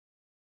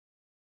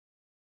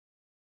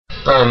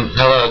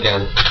Hello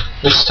again.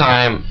 This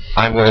time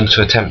I'm going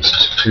to attempt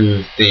to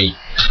prove the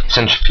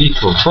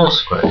centripetal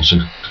force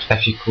equation,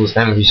 F equals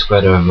mv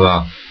squared over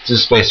r.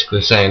 This is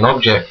basically saying an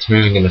object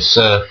moving in a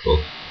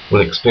circle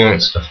will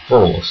experience a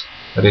force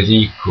that is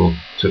equal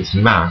to its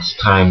mass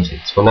times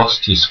its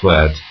velocity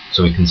squared,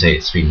 so we can say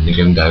its speed in the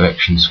given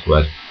direction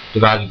squared,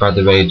 divided by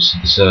the radius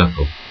of the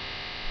circle.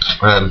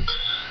 I'm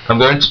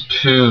going to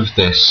prove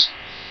this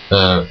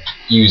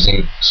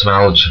using some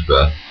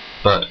algebra,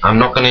 but I'm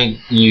not going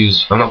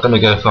to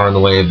go far in the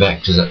way of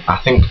vectors. I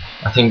think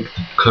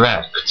the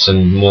correct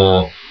and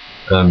more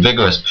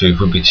vigorous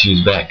proof would be to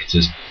use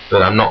vectors,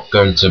 but I'm not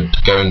going to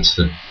delve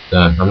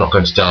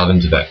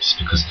into vectors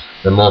because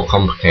they're more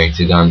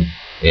complicated and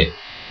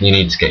you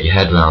need to get your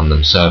head around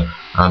them. So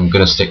I'm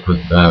going to stick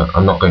with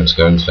I'm not going to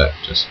go into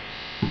vectors.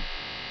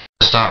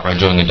 I'll start by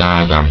drawing a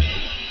diagram.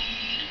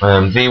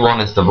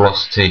 V1 is the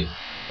velocity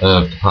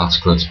of the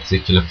particle at a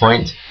particular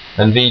point,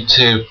 and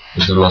V2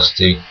 is the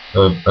velocity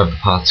of the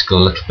particle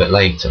a little bit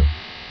later.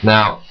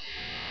 Now,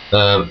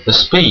 the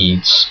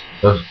speeds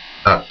of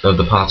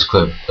the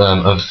particle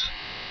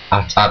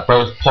at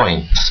both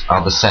points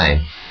are the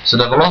same. So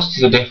the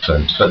velocities are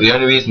different, but the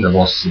only reason the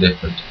velocities are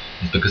different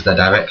is because their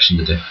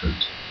directions are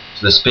different.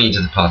 So the speed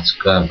of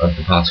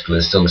the particle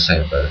is still the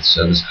same at both.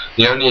 So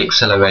the only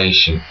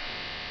acceleration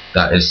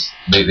that is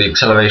the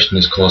acceleration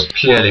is caused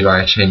purely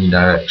by a change in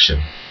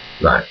direction.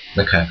 Right.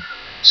 Okay.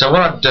 So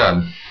what I've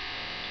done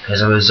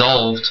is I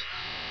resolved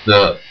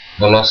the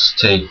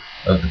velocity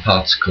of the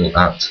particle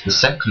at the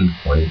second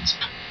point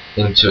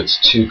into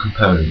two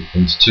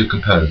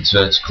components,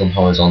 vertical and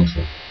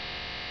horizontal.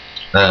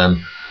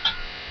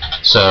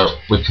 So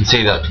we can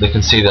see that we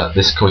can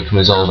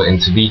resolve it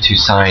into V2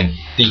 sine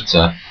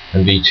theta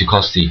and V2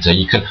 cos theta.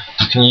 You can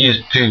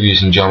prove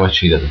using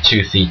geometry that the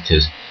two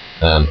thetas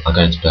are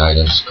going to be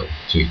identical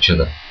to each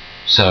other.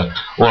 So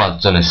all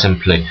I've done is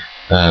simply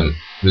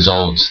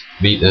resolved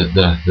the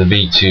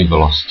V2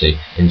 velocity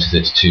into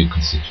its two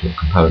constituent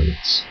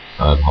components,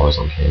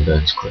 horizontally and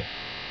vertically.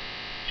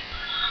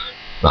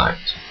 Right.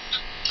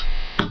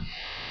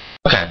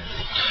 Okay.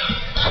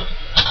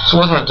 So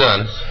what I've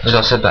done is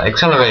I've said that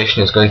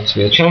acceleration is going to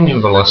be a change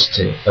in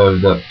velocity over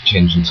the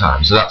change in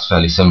time. So that's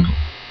fairly simple.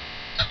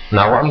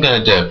 Now what I'm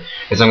going to do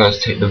is I'm going to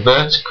take the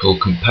vertical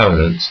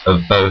components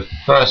of both the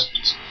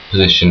first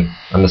position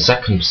and the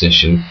second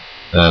position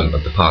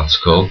of the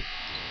particle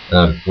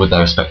with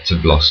their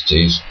respective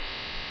velocities,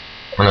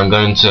 and I'm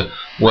going to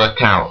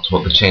work out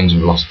what the change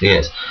in velocity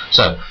is.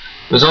 So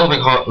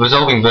resolving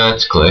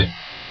vertically,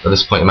 at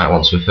this point you might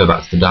want to refer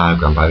back to the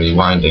diagram by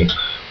rewinding.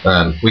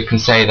 We can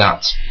say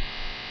that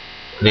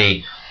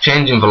the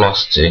change in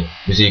velocity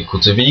is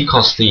equal to v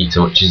cos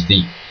theta, which is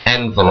the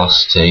end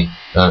velocity,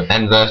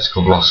 end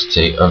vertical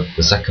velocity of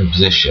the second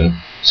position.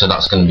 So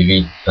that's going to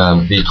be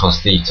v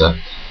cos theta.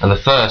 And the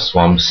first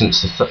one,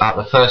 since at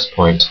the first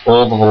point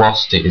all the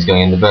velocity is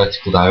going in the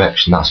vertical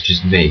direction, that's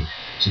just v.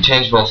 So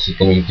change in velocity is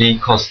going to be v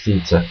cos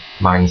theta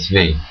minus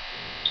v.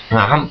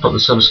 Now I haven't put the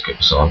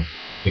subscripts on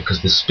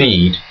because the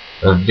speed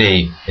of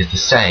v is the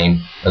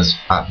same as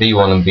at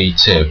v1 and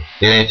v2.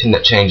 The only thing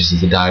that changes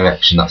is the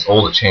direction. That's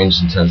all that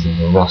changes in terms of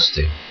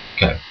velocity.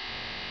 Okay.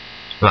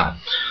 Right.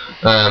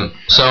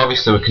 So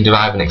obviously we can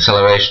derive an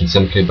acceleration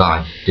simply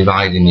by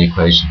dividing the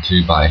equation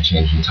 2 by a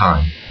change in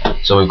time.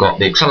 So we've got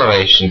the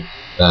acceleration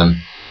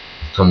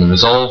from the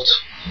resolved,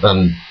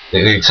 the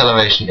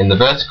acceleration in the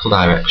vertical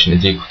direction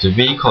is equal to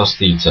v cos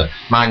theta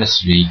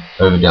minus v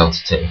over delta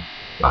t.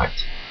 Right.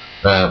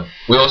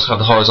 We also have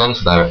the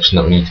horizontal direction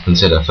that we need to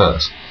consider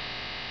first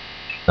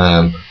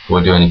before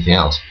we do anything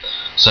else.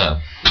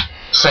 So,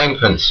 same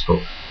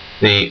principle.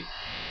 The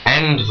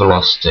end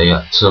velocity,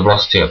 so the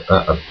velocity at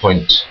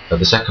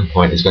the second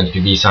point is going to be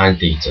v sine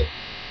theta.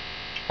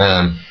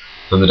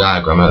 From the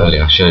diagram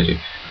earlier I showed you.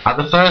 At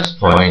the first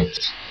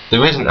point,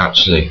 there isn't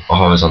actually a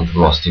horizontal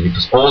velocity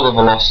because all the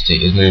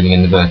velocity is moving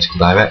in the vertical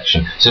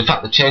direction. So in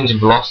fact the change in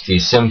velocity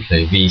is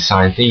simply v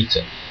sine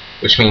theta,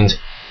 which means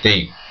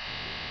the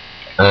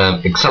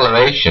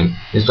acceleration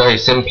is very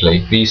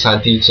simply v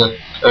sine theta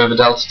over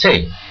delta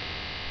t.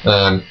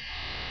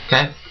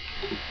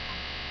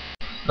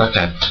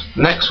 Okay.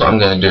 Next, what I'm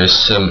going to do is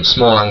some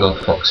small angle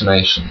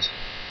approximations.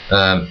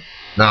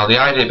 Now the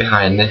idea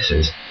behind this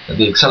is that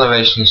the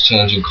acceleration is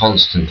changing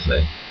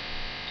constantly.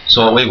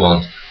 So what we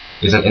want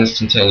is an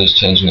instantaneous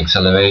change in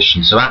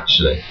acceleration. So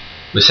actually,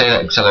 we say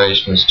that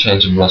acceleration is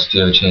change in velocity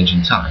over change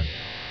in time.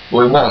 But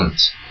we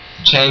want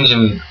the change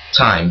in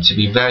time to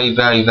be very,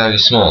 very, very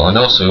small, and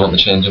also we want the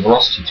change in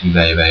velocity to be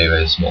very, very,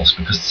 very small. So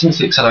because since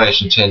the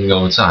acceleration is changing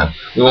over time,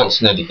 we want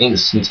to know the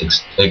instant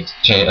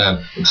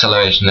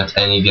acceleration at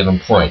any given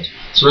point.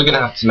 So we're going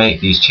to have to make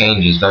these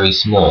changes very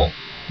small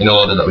in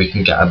order that we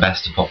can get a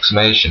best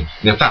approximation.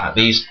 And in fact,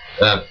 these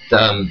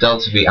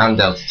delta v and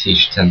delta t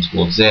should tend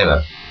towards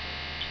 0.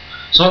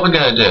 So what we're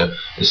going to do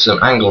is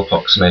some angle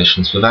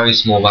approximations for very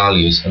small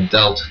values of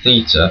delta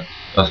theta,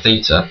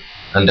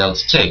 and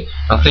delta t.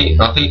 Now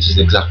theta is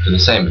exactly the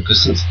same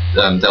because since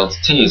delta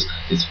t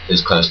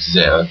is close to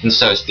 0, and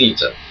so is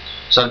theta.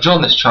 So I've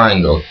drawn this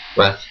triangle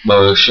where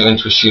we're going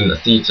to assume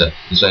that theta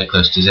is very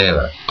close to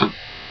 0.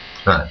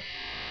 Right.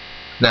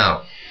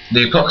 Now,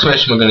 the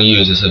approximation we're going to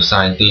use is of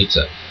sine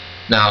theta.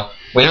 Now,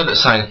 we know that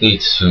sine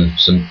theta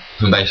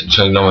from basic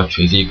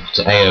trigonometry is equal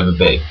to a over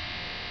b.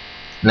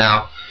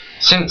 Now,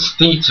 since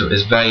theta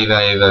is very,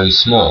 very, very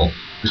small,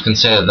 we can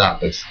say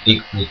that it's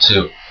equal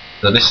to,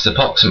 that this is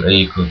approximately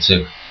equal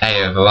to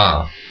a over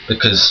r,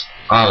 because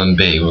r and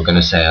b we're going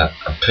to say are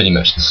pretty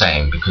much the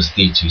same, because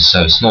theta is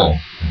so small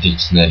and theta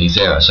is nearly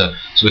 0. So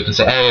we can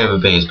say a over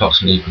b is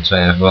approximately equal to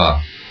a over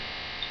r.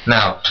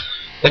 Now,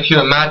 if you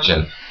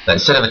imagine that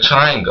instead of a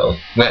triangle,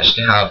 we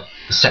actually have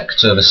the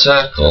sector of a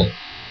circle,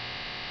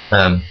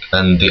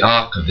 and the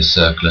arc of this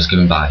circle is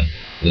given by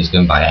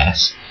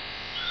s.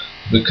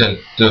 We can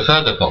do a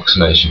further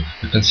approximation.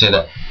 We can say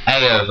that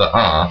a over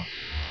r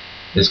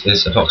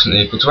is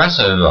approximately equal to s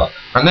over r,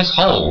 and this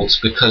holds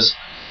because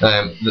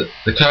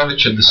the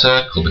curvature of the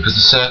circle, because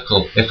the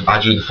circle, if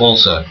I drew the full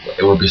circle,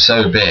 it would be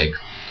so big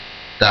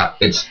that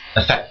it's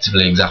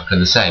effectively exactly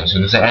the same. So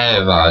we can say a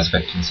over r is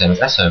effectively the same as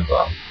s over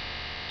r.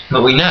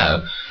 But we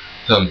know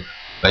from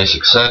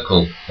basic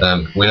circle,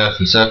 we know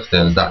from circle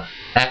theorems that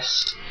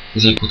s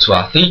is equal to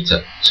r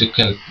theta.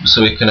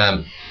 So we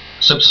can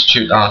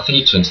substitute r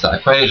theta into that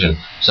equation.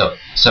 So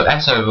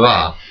s over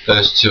r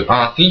goes to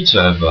r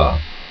theta over r,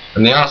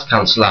 and the r's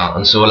cancel out,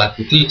 and so we're left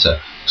with theta.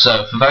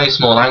 So for very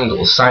small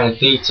angles, sine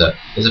theta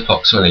is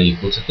approximately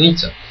equal to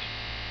theta.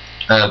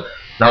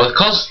 Now with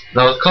cos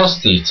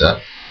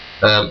theta,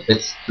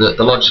 the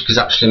logic is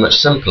actually much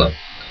simpler.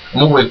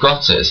 And what we've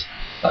got is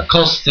that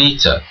cos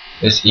theta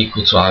is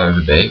equal to r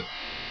over b.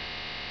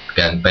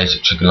 Again,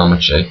 basic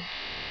trigonometry.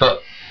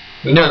 But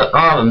we know that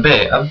r and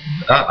b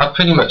are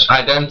pretty much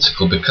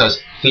identical because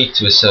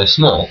theta is so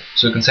small.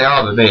 So we can say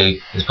r over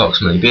b is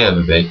approximately b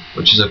over b,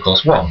 which is of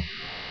course 1.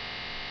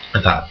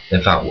 In fact,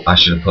 I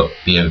should have put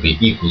b over b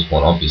equals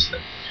 1, obviously.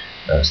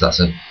 So that's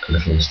a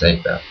little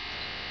mistake there.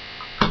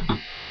 But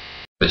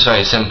it's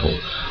very simple.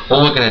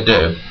 All we're going to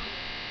do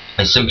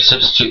is simply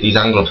substitute these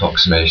angle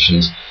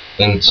approximations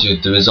into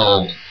the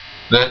resolved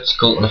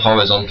vertical and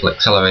horizontal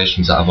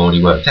accelerations that I've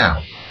already worked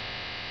out.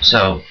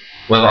 So,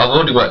 well, I've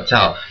already worked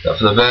out that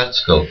for the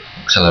vertical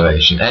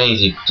acceleration, a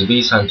is equal to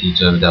v sine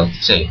theta over delta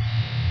t.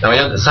 Now we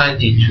know that sine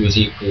theta is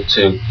equal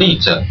to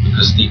theta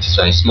because theta is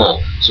very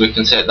small, so we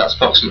can say that that's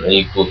approximately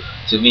equal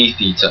to v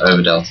theta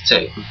over delta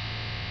t.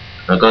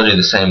 I've got to do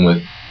the same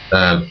with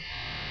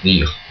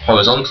the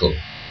horizontal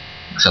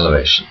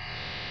acceleration.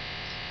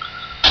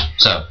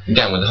 So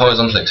again, with the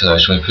horizontal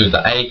acceleration, we prove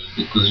that a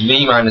equals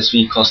v minus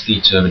v cos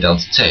theta over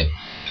delta t.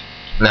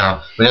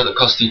 Now we know that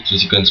cos theta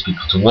is going to be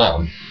equal to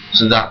 1,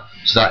 so that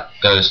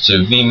goes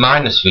to v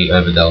minus v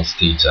over delta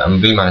theta,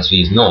 and v minus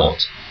v is 0,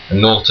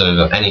 and 0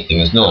 over anything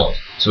is 0.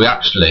 So we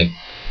actually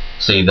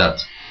see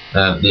that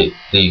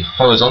the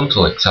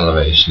horizontal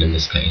acceleration in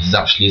this case is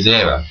actually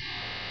 0.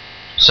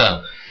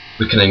 So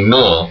we can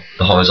ignore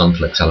the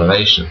horizontal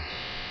acceleration.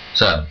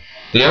 So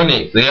the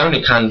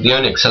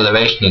only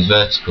acceleration is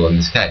vertical in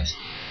this case.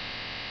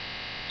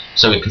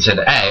 So we can say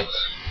that a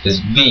is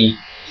v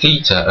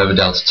theta over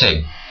delta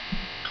t,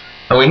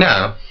 and we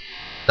know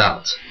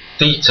that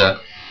theta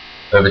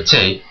over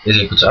t is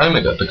equal to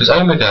omega, because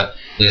omega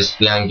is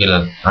the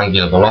angular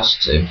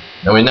velocity,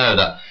 and we know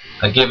that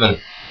a given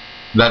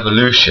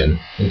revolution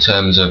in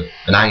terms of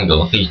an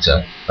angle,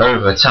 theta,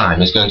 over time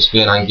is going to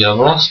be an angular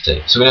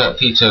velocity. So we know that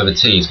theta over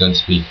t is going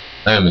to be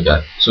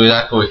omega, so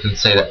therefore we can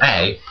say that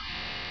a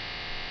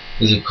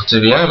is equal to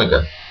v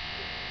omega.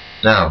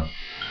 Now,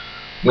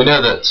 we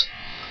know that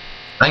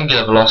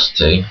angular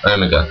velocity,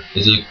 omega,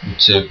 is equal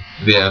to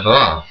v over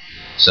r.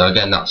 So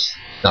again, that's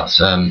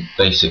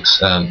basic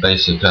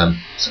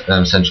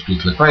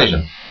centripetal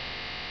equation.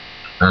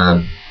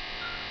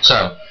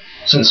 So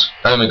since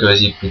omega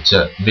is equal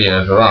to v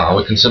over r,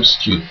 we can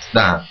substitute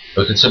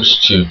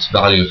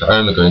value for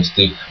omega into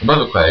the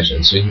above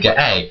equation, so we can get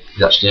a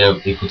is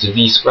actually equal to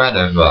v squared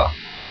over r.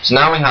 So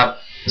now we have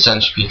the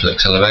centripetal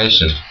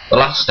acceleration. The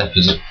last step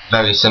is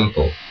very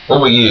simple.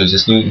 All we use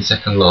is Newton's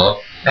second law,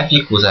 F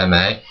equals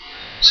ma.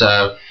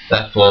 So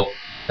therefore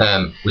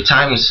we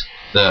times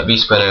the v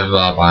squared over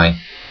r by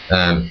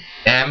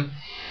m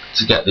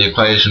to get the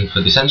equation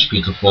for the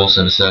centripetal force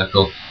of a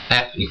circle,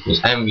 F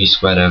equals mv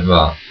squared over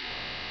r.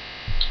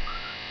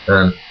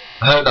 I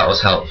hope that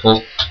was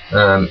helpful.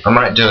 I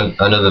might do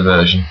another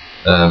version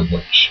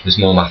which is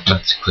more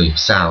mathematically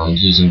sound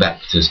using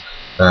vectors,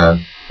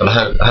 but I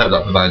hope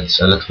that provides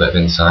a little bit of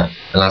insight.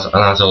 And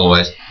as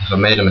always, if I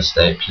made a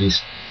mistake,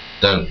 please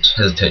don't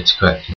hesitate to correct me.